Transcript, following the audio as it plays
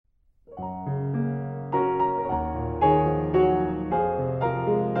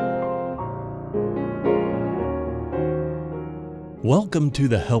Welcome to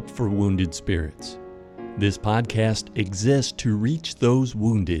the Help for Wounded Spirits. This podcast exists to reach those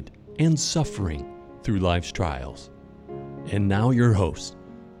wounded and suffering through life's trials. And now your hosts,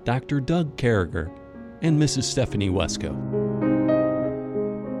 Dr. Doug Carriger and Mrs. Stephanie Wesco.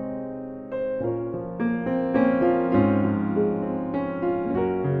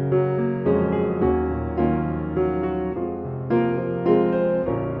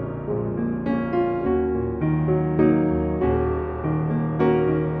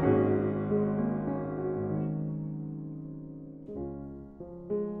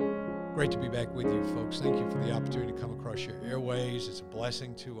 Great to be back with you, folks. Thank you for the opportunity to come across your airways. It's a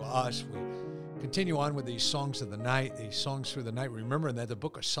blessing to us. We continue on with these songs of the night, these songs through the night, remembering that the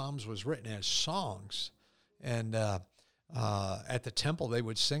book of Psalms was written as songs. And at the temple, they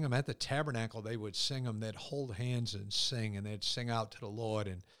would sing them. At the tabernacle, they would sing them. They'd hold hands and sing, and they'd sing out to the Lord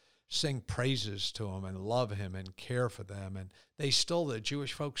and sing praises to him and love him and care for them. And the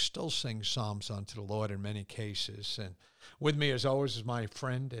Jewish folks still sing psalms unto the Lord in many cases. And with me, as always, is my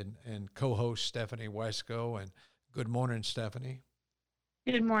friend and co-host, Stephanie Wesco. And good morning, Stephanie.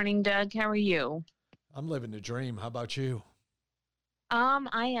 Good morning, Doug. How are you? I'm living the dream. How about you?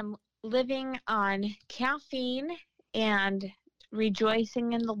 I am living on caffeine and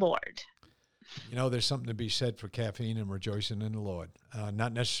rejoicing in the Lord. You know, there's something to be said for caffeine and rejoicing in the Lord.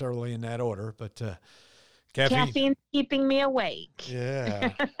 Not necessarily in that order, but caffeine's keeping me awake.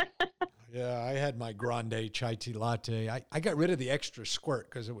 Yeah. Yeah, I had my grande chai tea latte. I got rid of the extra squirt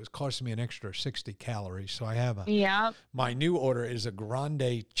because it was costing me an extra 60 calories. So I have my new order is a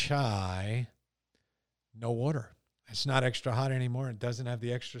grande chai, no water. It's not extra hot anymore. It doesn't have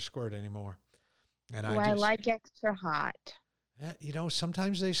the extra squirt anymore. And I like extra hot. You know,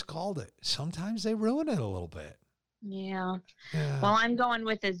 sometimes they scald it. Sometimes they ruin it a little bit. Yeah. Well, I'm going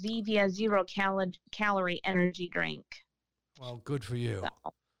with a Zevia zero-calorie energy drink. Well, good for you.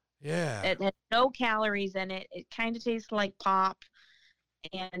 So, yeah. it has no calories in it. It kind of tastes like pop,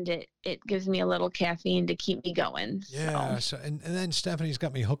 and it gives me a little caffeine to keep me going. Yeah. So and then Stephanie's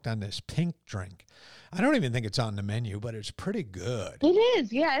got me hooked on this pink drink. I don't even think it's on the menu, but it's pretty good. It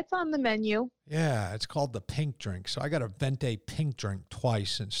is. Yeah, it's on the menu. Yeah, it's called the pink drink. So I got a Venti pink drink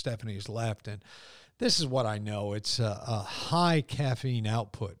twice since Stephanie's left. And this is what I know. It's a high caffeine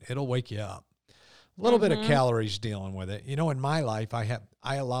output. It'll wake you up. A little bit of calories dealing with it. You know, in my life, I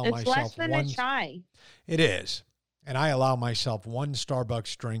allow myself less than a chai. It is. And I allow myself one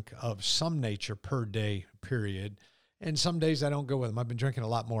Starbucks drink of some nature per day, period. And some days I don't go with them. I've been drinking a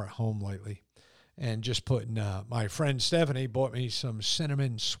lot more at home lately. And just putting, my friend Stephanie bought me some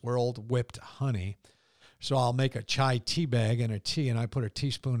cinnamon swirled whipped honey. So I'll make a chai tea bag and a tea, and I put a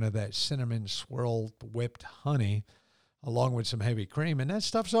teaspoon of that cinnamon swirled whipped honey along with some heavy cream, and that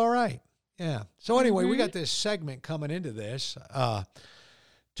stuff's all right. Yeah. So anyway, we got this segment coming into this,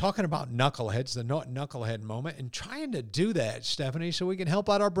 talking about knuckleheads, the knucklehead moment, and trying to do that, Stephanie, so we can help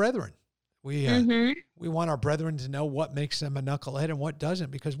out our brethren. We want our brethren to know what makes them a knucklehead and what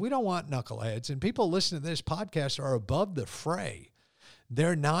doesn't, because we don't want knuckleheads. And people listening to this podcast are above the fray.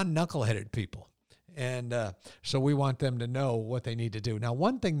 They're non-knuckleheaded people. And so we want them to know what they need to do. Now,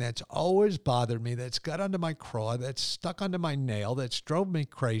 one thing that's always bothered me, that's got under my craw, that's stuck under my nail, that's drove me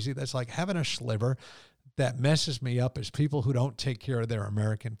crazy, that's like having a sliver, that messes me up, is people who don't take care of their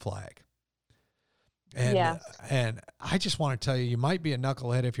American flag. And I just want to tell you, you might be a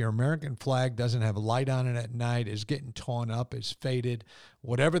knucklehead if your American flag doesn't have a light on it at night, is getting torn up, is faded,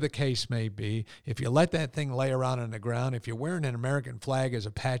 whatever the case may be. If you let that thing lay around on the ground, if you're wearing an American flag as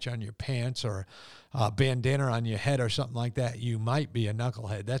a patch on your pants or a bandana on your head or something like that, you might be a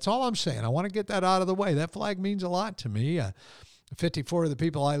knucklehead. That's all I'm saying. I want to get that out of the way. That flag means a lot to me. 54 of the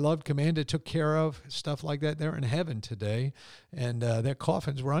people I loved, commanded, took care of, stuff like that, they're in heaven today, and their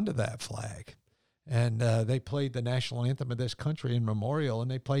coffins were under that flag. And they played the national anthem of this country in memorial, and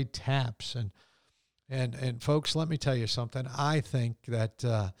they played taps. And folks, let me tell you something. I think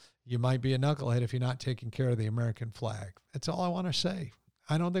that you might be a knucklehead if you're not taking care of the American flag. That's all I want to say.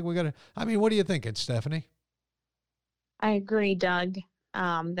 I don't think we got to. I mean, what are you thinking, Stephanie? I agree, Doug.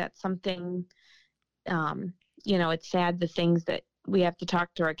 That's something, it's sad, the things that we have to talk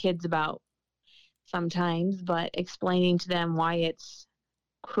to our kids about sometimes, but explaining to them why it's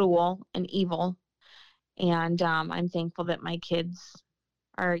cruel and evil. And I'm thankful that my kids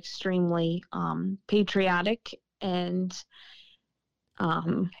are extremely patriotic and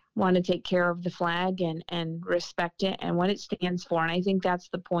want to take care of the flag and respect it and what it stands for. And I think that's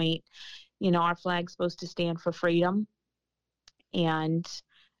the point. You know, our flag's supposed to stand for freedom. And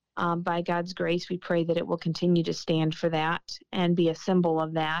by God's grace, we pray that it will continue to stand for that and be a symbol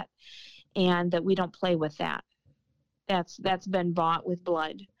of that, and that we don't play with that. that's been bought with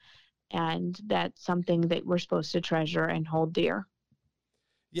blood, and that's something that we're supposed to treasure and hold dear.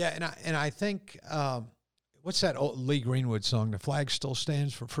 Yeah, and I think what's that old Lee Greenwood song? The flag still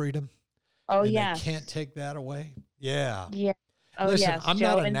stands for freedom. Oh, and yes. They can't take that away. Yeah. Yeah. Oh, Listen, yes. I'm Joe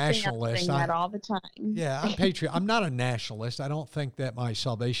not a and Sam nationalist. sing that all the time. Yeah, I'm patriot. I'm not a nationalist. I don't think that my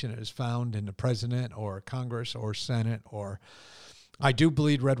salvation is found in the president or Congress or Senate, or I do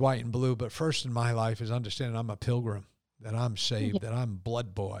bleed red, white, and blue. But first in my life is understanding I'm a pilgrim, that I'm saved, that I'm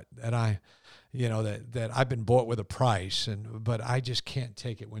blood bought, that that I've been bought with a price. But I just can't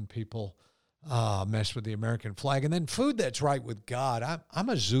take it when people mess with the American flag. And then food that's right with God. I'm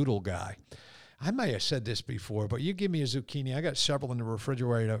a zoodle guy. I may have said this before, but you give me a zucchini. I got several in the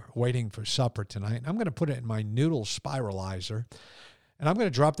refrigerator waiting for supper tonight. I'm going to put it in my noodle spiralizer, and I'm going to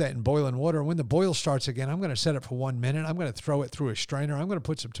drop that in boiling water. And when the boil starts again, I'm going to set it for 1 minute. I'm going to throw it through a strainer. I'm going to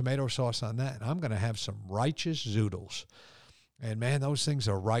put some tomato sauce on that, and I'm going to have some righteous zoodles. And, man, those things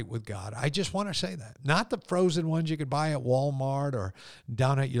are right with God. I just want to say that. Not the frozen ones you could buy at Walmart or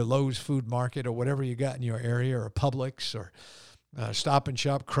down at your Lowe's Food Market or whatever you got in your area, or Publix or Stop and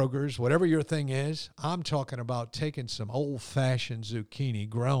Shop, Kroger's, whatever your thing is. I'm talking about taking some old-fashioned zucchini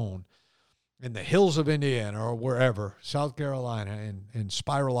grown in the hills of Indiana or wherever, South Carolina, and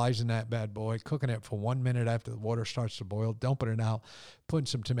spiralizing that bad boy, cooking it for 1 minute after the water starts to boil, dumping it out, putting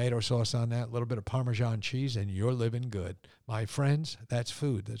some tomato sauce on that, a little bit of Parmesan cheese, and you're living good. My friends, that's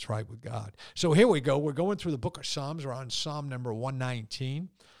food that's right with God. So here we go. We're going through the book of Psalms. We're on Psalm number 119.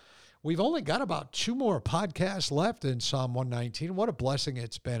 We've only got about 2 more podcasts left in Psalm 119. What a blessing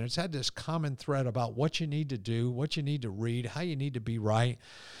it's been. It's had this common thread about what you need to do, what you need to read, how you need to be right,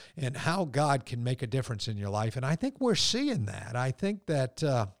 and how God can make a difference in your life. And I think we're seeing that. I think that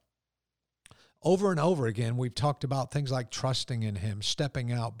over and over again, we've talked about things like trusting in Him,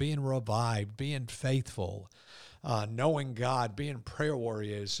 stepping out, being revived, being faithful, knowing God, being prayer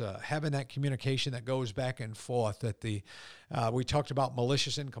warriors, having that communication that goes back and forth. We talked about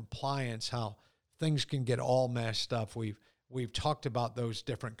malicious incompliance, how things can get all messed up. We've talked about those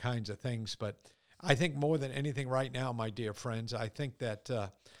different kinds of things, but I think more than anything right now, my dear friends, I think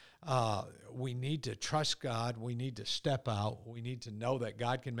that we need to trust God. We need to step out. We need to know that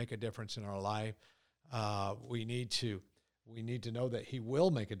God can make a difference in our life. We need to know that He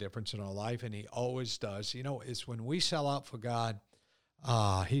will make a difference in our life, and He always does. It's when we sell out for God,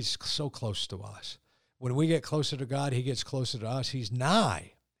 He's so close to us. When we get closer to God, He gets closer to us. He's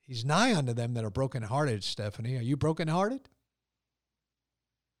nigh. He's nigh unto them that are brokenhearted, Stephanie. Are you brokenhearted?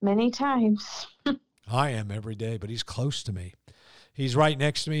 Many times. I am every day, but He's close to me. He's right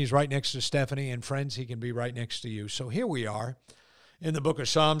next to me. He's right next to Stephanie. And friends, He can be right next to you. So here we are in the book of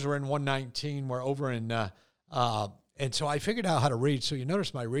Psalms. We're in 119. We're over in... And so I figured out how to read. So you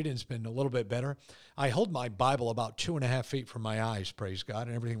notice my reading's been a little bit better. I hold my Bible about 2.5 feet from my eyes, praise God,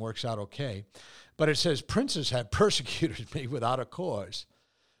 and everything works out okay. But it says, princes have persecuted me without a cause,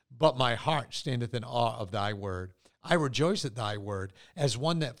 but my heart standeth in awe of thy word. I rejoice at thy word as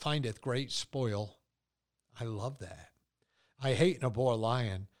one that findeth great spoil. I love that. I hate and abhor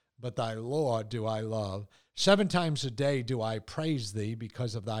lying, but thy law do I love. 7 times a day do I praise thee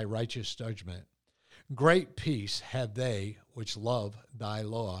because of thy righteous judgment. Great peace have they which love thy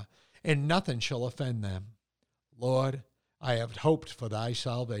law, and nothing shall offend them. Lord, I have hoped for thy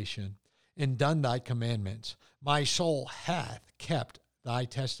salvation, and done thy commandments. My soul hath kept thy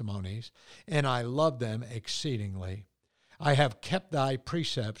testimonies, and I love them exceedingly. I have kept thy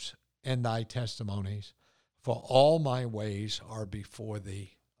precepts and thy testimonies, for all my ways are before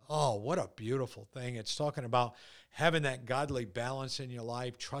thee. Oh, what a beautiful thing. It's talking about having that godly balance in your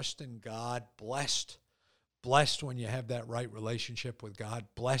life, trusting God, blessed when you have that right relationship with God,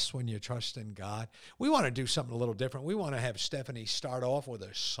 blessed when you trust in God. We want to do something a little different. We want to have Stephanie start off with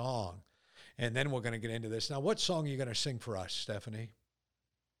a song, and then we're going to get into this. Now, what song are you going to sing for us, Stephanie?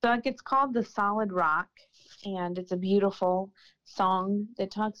 Doug, it's called The Solid Rock, and it's a beautiful song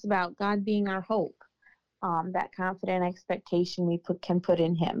that talks about God being our hope, that confident expectation we can put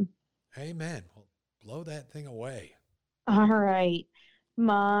in Him. Amen. Well, blow that thing away. All right.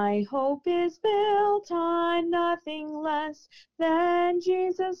 My hope is built on nothing less than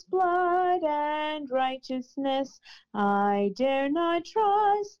Jesus' blood and righteousness. I dare not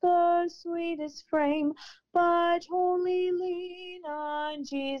trust the sweetest frame, but wholly lean on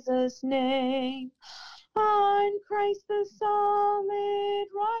Jesus' name. On Christ the solid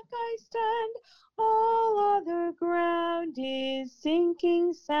rock I stand, All other ground is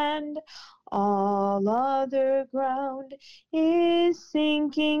sinking sand. All other ground is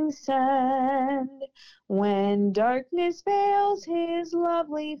sinking sand. When darkness veils his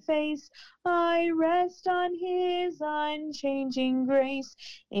lovely face, I rest on his unchanging grace.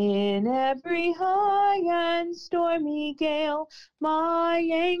 In every high and stormy gale, my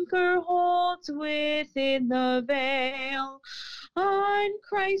anchor holds within the veil. On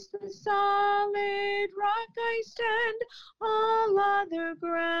Christ the solid rock I stand, all other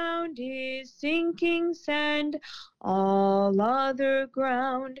ground is sinking sand. All other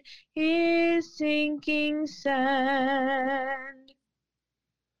ground is sinking sand.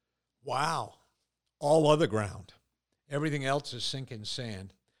 Wow. All other ground. Everything else is sinking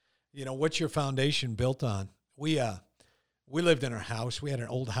sand. You know, what's your foundation built on? We lived in our house. We had an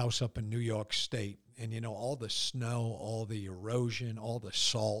old house up in New York State. And, you know, all the snow, all the erosion, all the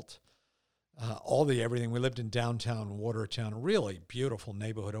salt, all the everything. We lived in downtown Watertown, a really beautiful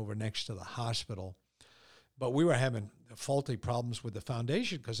neighborhood over next to the hospital. But we were having faulty problems with the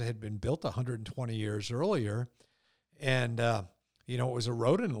foundation because it had been built 120 years earlier. And, you know, it was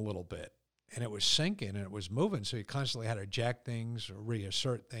eroding a little bit. And it was sinking and it was moving. So you constantly had to jack things,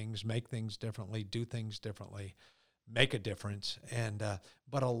 reassert things, make things differently, do things differently, make a difference. And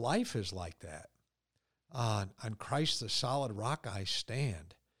but a life is like that. On Christ the solid rock I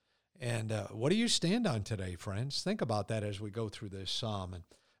stand. And what do you stand on today, friends? Think about that as we go through this psalm. And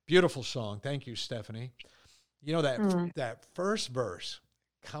beautiful song. Thank you, Stephanie. You know, that first verse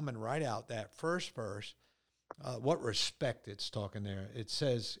coming right out, that first verse, what respect it's talking there. It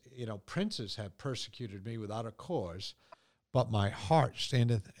says, you know, princes have persecuted me without a cause, but my heart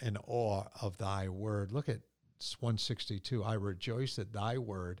standeth in awe of thy word. Look at 162. I rejoice at thy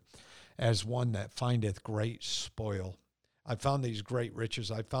word as one that findeth great spoil. I found these great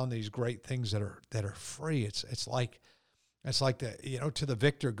riches. I found these great things that are free. It's like the, you know, to the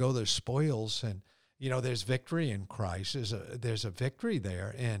victor go the spoils, and you know there's victory in Christ. There's a victory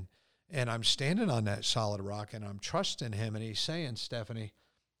there, and I'm standing on that solid rock, and I'm trusting him. And he's saying, Stephanie,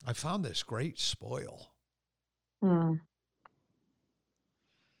 I found this great spoil.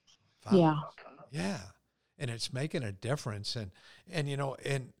 Yeah. And it's making a difference. And you know,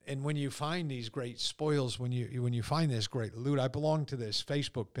 and when you find these great spoils, when you find this great loot, I belong to this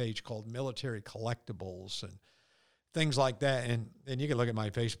Facebook page called Military Collectibles and things like that. And you can look at my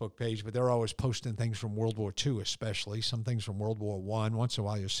Facebook page, but they're always posting things from World War II, especially some things from World War I. Once in a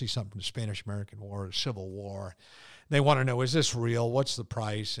while, you'll see something from the Spanish-American War, the Civil War. They want to know, is this real? What's the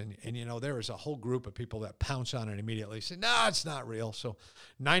price? And you know, there is a whole group of people that pounce on it immediately, say, no, it's not real. So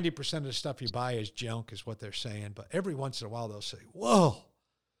 90% of the stuff you buy is junk is what they're saying. But every once in a while, they'll say, whoa,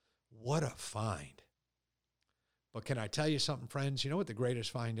 what a find. But can I tell you something, friends? You know what the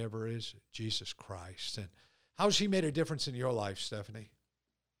greatest find ever is? Jesus Christ. And how's he made a difference in your life, Stephanie?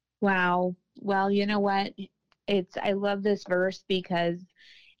 Wow. Well, you know what? I love this verse because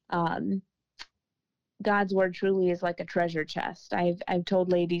God's word truly is like a treasure chest. I've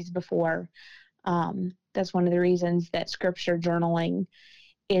told ladies before, that's one of the reasons that scripture journaling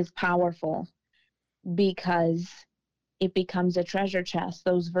is powerful, because it becomes a treasure chest.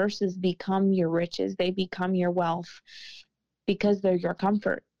 Those verses become your riches. They become your wealth because they're your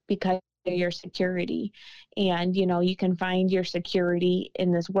comfort, because they're your security. And, you know, you can find your security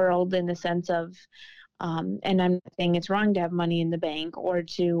in this world in the sense of, and I'm not saying it's wrong to have money in the bank or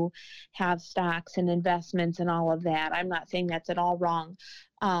to have stocks and investments and all of that. I'm not saying that's at all wrong.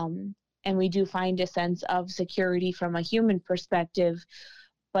 And we do find a sense of security from a human perspective,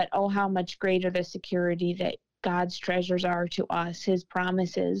 but oh, how much greater the security that God's treasures are to us, his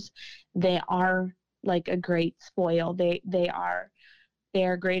promises. They are like a great spoil. They are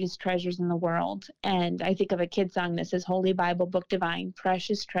greatest treasures in the world. And I think of a kid song that says, Holy Bible, Book Divine,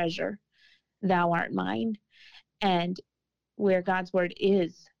 precious treasure, thou art mine. And where God's word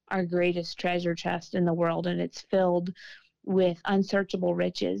is our greatest treasure chest in the world, and it's filled with unsearchable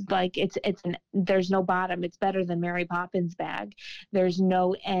riches. Like there's no bottom. It's better than Mary Poppins bag. There's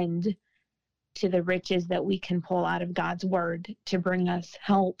no end to the riches that we can pull out of God's word to bring us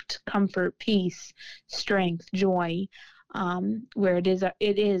help, comfort, peace, strength, joy, where it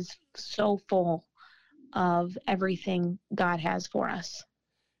is so full of everything God has for us.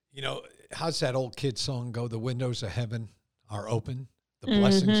 You know, how's that old kid song go? The windows of heaven are open. The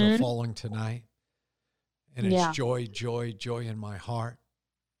blessings are falling tonight. And it's joy, joy, joy in my heart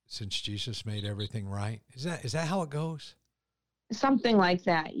since Jesus made everything right. Is that how it goes? Something like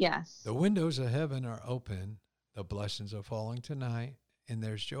that, yes. The windows of heaven are open. The blessings are falling tonight. And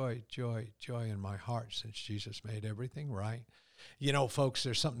there's joy, joy, joy in my heart since Jesus made everything right. You know, folks,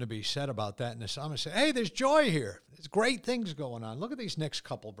 there's something to be said about that. And the psalmist said, hey, there's joy here. There's great things going on. Look at these next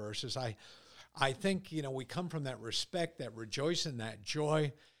couple verses. I think, you know, we come from that respect, that rejoicing, that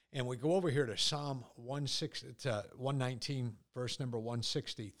joy. And we go over here to Psalm 119, verse number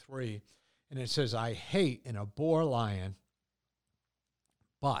 163. And it says, I hate and abhor lying,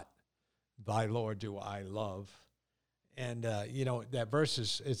 but thy Lord do I love. And, you know, that verse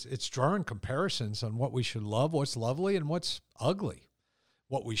it's drawing comparisons on what we should love, what's lovely and what's ugly,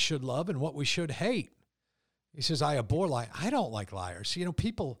 what we should love and what we should hate. He says, I abhor lying. I don't like liars. You know,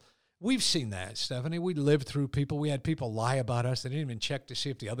 people, we've seen that, Stephanie. We lived through people. We had people lie about us. They didn't even check to see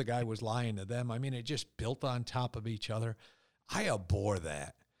if the other guy was lying to them. I mean, it just built on top of each other. I abhor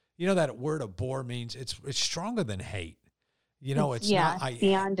that. You know, that word abhor means it's stronger than hate. You know, it's not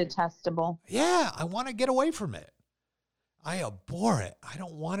beyond detestable. Yeah, I want to get away from it. I abhor it. I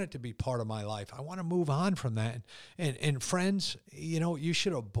don't want it to be part of my life. I want to move on from that. And friends, you know, you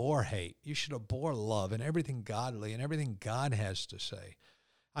should abhor hate. You should abhor love and everything godly and everything God has to say.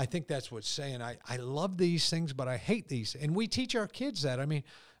 I think that's what's saying. I love these things, but I hate these. And we teach our kids that. I mean,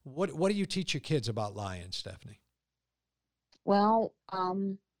 what do you teach your kids about lying, Stephanie? Well,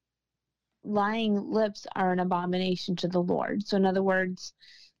 lying lips are an abomination to the Lord. So in other words,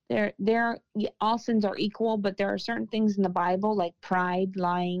 all sins are equal, but there are certain things in the Bible like pride,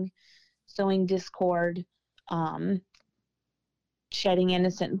 lying, sowing discord, shedding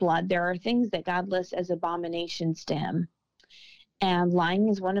innocent blood. There are things that God lists as abominations to him. And lying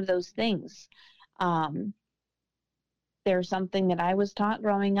is one of those things. There's something that I was taught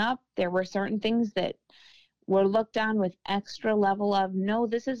growing up. There were certain things that were looked on with extra level of, no,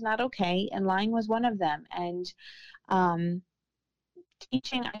 this is not okay. And lying was one of them. And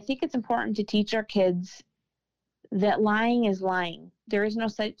teaching, I think it's important to teach our kids that lying is lying. There is no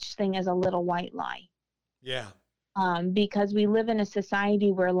such thing as a little white lie. Yeah. Because we live in a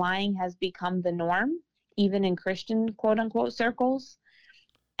society where lying has become the norm, even in Christian quote unquote circles.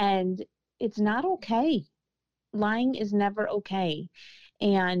 And it's not okay. Lying is never okay.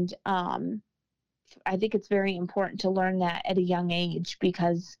 And I think it's very important to learn that at a young age,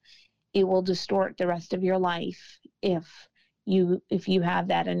 because it will distort the rest of your life if you have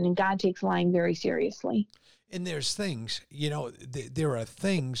that. And God takes lying very seriously. And there's things, you know, there are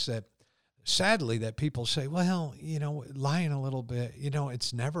things that sadly that people say, well, you know, lying a little bit, you know,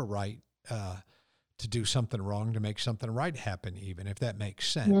 it's never right to do something wrong to make something right happen, even if that makes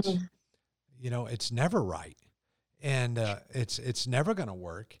sense. Mm-hmm. You know, it's never right. And it's never going to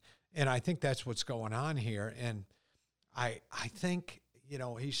work. And I think that's what's going on here. And I think, you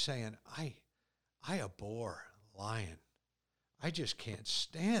know, he's saying, I abhor lying. I just can't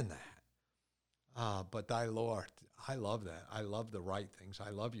stand that. But thy Lord, I love that. I love the right things. I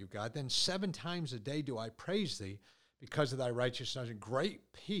love you, God. Then 7 times a day do I praise thee because of thy righteousness. And great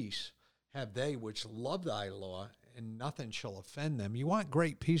peace have they which love thy law, and nothing shall offend them. You want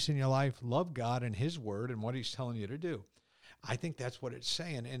great peace in your life? Love God and his word and what he's telling you to do. I think that's what it's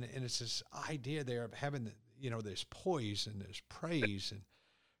saying. And it's this idea there of having, you know, this poise and this praise and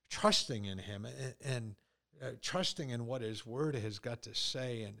trusting in him and trusting in what his word has got to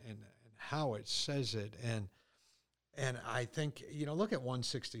say and how it says it. And I think, you know, look at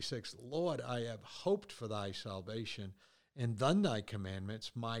 166. Lord, I have hoped for thy salvation and done thy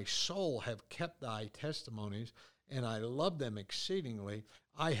commandments. My soul have kept thy testimonies, and I love them exceedingly.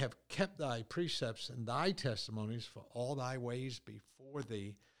 I have kept thy precepts and thy testimonies, for all thy ways before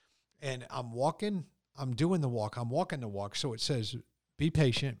thee. And I'm doing the walk. I'm walking the walk. So it says, be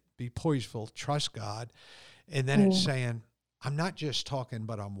patient, be poiseful, trust God. And then it's saying, I'm not just talking,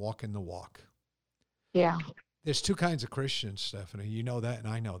 but I'm walking the walk. Yeah. There's 2 kinds of Christians, Stephanie. You know that, and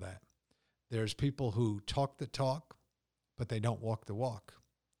I know that. There's people who talk the talk, but they don't walk the walk.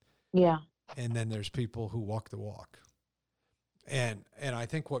 Yeah. And then there's people who walk the walk. And I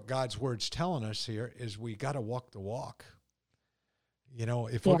think what God's word's telling us here is we got to walk the walk. You know,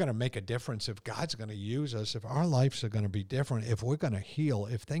 if we're going to make a difference, if God's going to use us, if our lives are going to be different, if we're going to heal,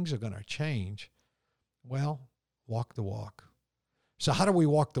 if things are going to change, well, walk the walk. So how do we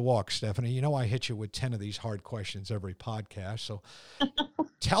walk the walk, Stephanie? You know, I hit you with 10 of these hard questions every podcast. So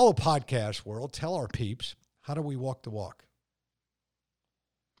tell the podcast world, tell our peeps, how do we walk the walk?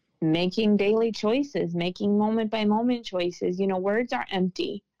 Making daily choices, making moment by moment choices. You know, words are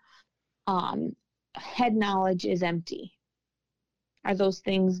empty. Head knowledge is empty. Are those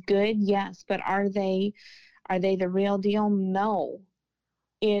things good? Yes. But are they the real deal? No.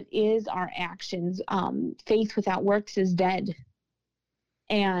 It is our actions. Faith without works is dead.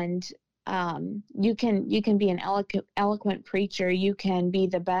 And you can be an eloquent preacher. You can be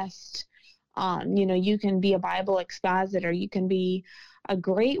the best You can be a Bible expositor, you can be a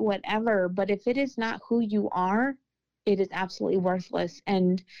great whatever, but if it is not who you are, it is absolutely worthless.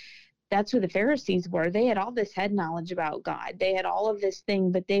 And that's who the Pharisees were. They had all this head knowledge about God. They had all of this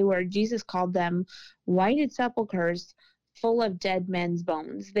thing, but Jesus called them whited sepulchres full of dead men's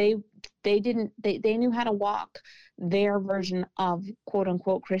bones. They knew how to walk their version of quote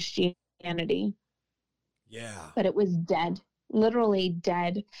unquote Christianity. Yeah. But it was dead, literally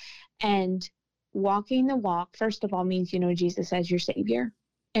dead. And walking the walk, first of all, means you know Jesus as your Savior.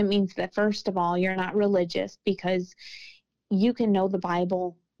 It means that, first of all, you're not religious, because you can know the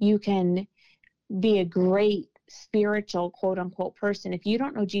Bible. You can be a great spiritual, quote unquote, person. If you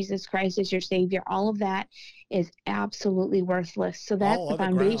don't know Jesus Christ as your Savior, all of that is absolutely worthless. So that's the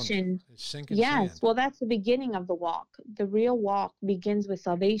foundation. Yes. Sand. Well, that's the beginning of the walk. The real walk begins with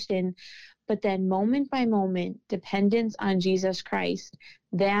salvation, but then moment by moment, dependence on Jesus Christ.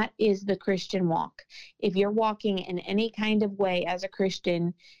 That is the Christian walk. If you're walking in any kind of way as a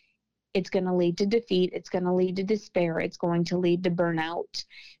Christian, it's going to lead to defeat. It's going to lead to despair. It's going to lead to burnout,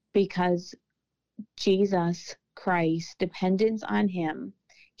 because Jesus Christ, dependence on him,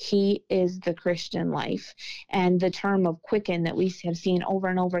 he is the Christian life. And the term of quicken that we have seen over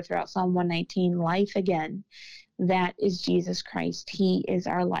and over throughout Psalm 119, life again, that is Jesus Christ. He is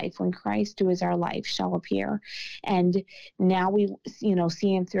our life. When Christ, who is our life, shall appear. And now we,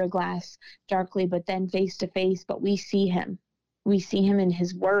 see him through a glass darkly, but then face to face, but we see him. We see him in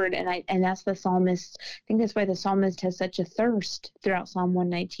his word. And that's the psalmist. I think that's why the psalmist has such a thirst throughout Psalm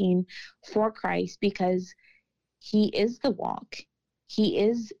 119 for Christ, because he is the walk.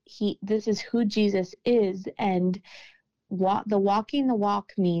 This is who Jesus is. And walking the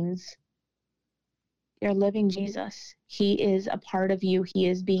walk means you're living Jesus. He is a part of you. He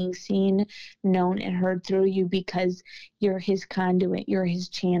is being seen, known, and heard through you, because you're his conduit. You're his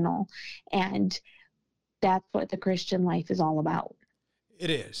channel. And that's what the Christian life is all about. It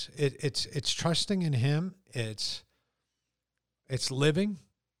is. It's trusting in him. It's living.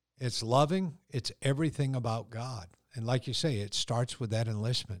 It's loving. It's everything about God. And like you say, it starts with that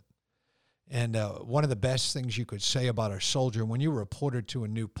enlistment. And one of the best things you could say about a soldier, when you were reported to a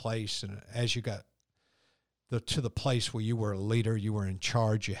new place, and as you got to the place where you were a leader, you were in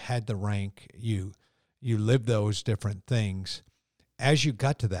charge, you had the rank, you lived those different things. As you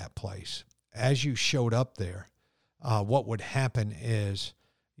got to that place, as you showed up there, what would happen is,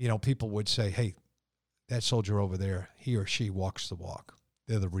 people would say, hey, that soldier over there, he or she walks the walk.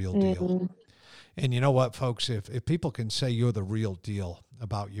 They're the real deal. Mm-hmm. And you know what, folks, if people can say you're the real deal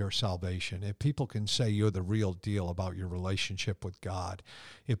about your salvation, if people can say you're the real deal about your relationship with God,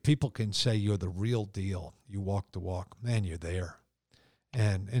 if people can say you're the real deal, you walk the walk, man, you're there.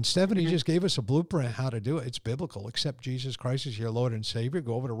 And Stephanie just gave us a blueprint how to do it. It's biblical. Accept Jesus Christ as your Lord and Savior.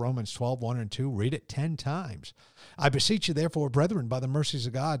 Go over to Romans 12, 1 and 2. Read it 10 times. I beseech you, therefore, brethren, by the mercies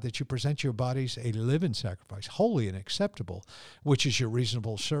of God, that you present your bodies a living sacrifice, holy and acceptable, which is your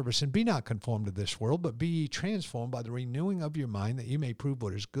reasonable service. And be not conformed to this world, but be ye transformed by the renewing of your mind, that you may prove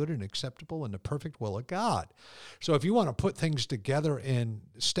what is good and acceptable and the perfect will of God. So if you want to put things together in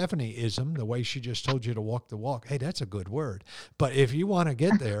Stephanie-ism, the way she just told you to walk the walk, hey, that's a good word. But if you want to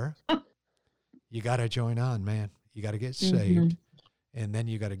get there, you got to join on, man. You got to get saved. And then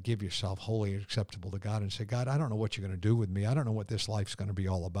you got to give yourself wholly acceptable to God and say, God, I don't know what you're going to do with me. I don't know what this life's going to be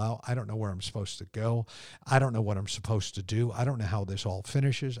all about. I don't know where I'm supposed to go. I don't know what I'm supposed to do. I don't know how this all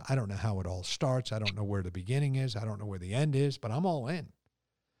finishes. I don't know how it all starts. I don't know where the beginning is. I don't know where the end is, but I'm all in.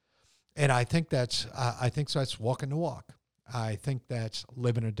 And I think that's walking the walk. I think that's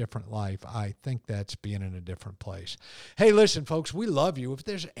living a different life. I think that's being in a different place. Hey, listen, folks, we love you. If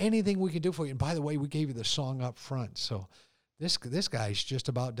there's anything we can do for you, and by the way, we gave you the song up front, so this guy's just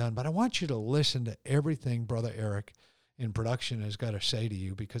about done. But I want you to listen to everything Brother Eric in production has got to say to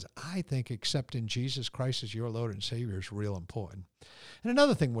you, because I think accepting Jesus Christ as your Lord and Savior is real important. And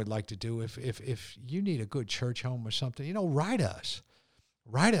another thing we'd like to do, if you need a good church home or something, write us.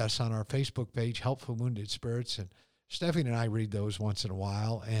 Write us on our Facebook page, Help for Wounded Spirits, and Stephanie and I read those once in a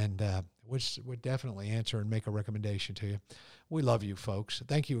while, and would definitely answer and make a recommendation to you. We love you, folks.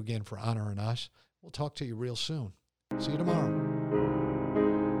 Thank you again for honoring us. We'll talk to you real soon. See you tomorrow.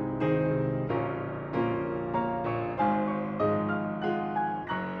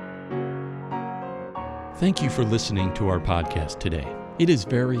 Thank you for listening to our podcast today. It is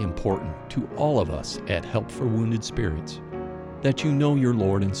very important to all of us at Help for Wounded Spirits that you know your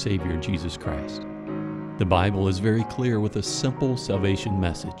Lord and Savior, Jesus Christ. The Bible is very clear with a simple salvation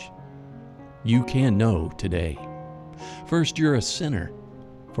message. You can know today. First, you're a sinner,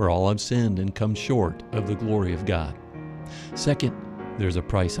 for all have sinned and come short of the glory of God. Second, there's a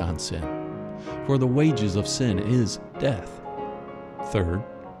price on sin. for the wages of sin is death. Third,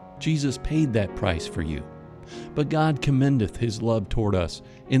 Jesus paid that price for you. But God commendeth his love toward us,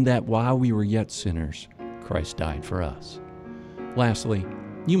 in that while we were yet sinners, Christ died for us. Lastly,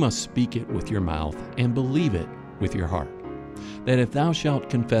 you must speak it with your mouth and believe it with your heart, that if thou shalt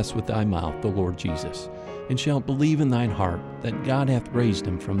confess with thy mouth the Lord Jesus, and shalt believe in thine heart that God hath raised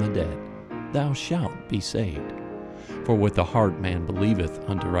him from the dead, thou shalt be saved. For with the heart man believeth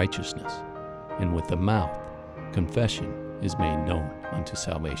unto righteousness, and with the mouth confession is made known unto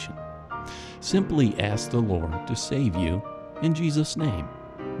salvation. Simply ask the Lord to save you in Jesus' name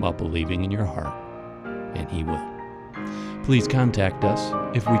while believing in your heart, and he will. Please contact us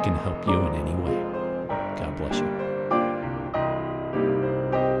if we can help you in any way. God bless you.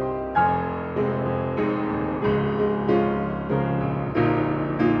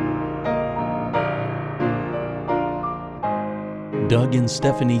 Doug and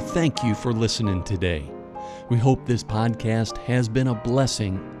Stephanie, thank you for listening today. We hope this podcast has been a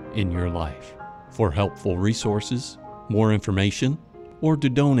blessing in your life. For helpful resources, more information, or to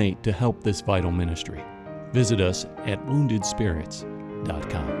donate to help this vital ministry, visit us at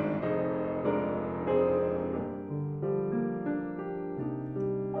woundedspirits.com.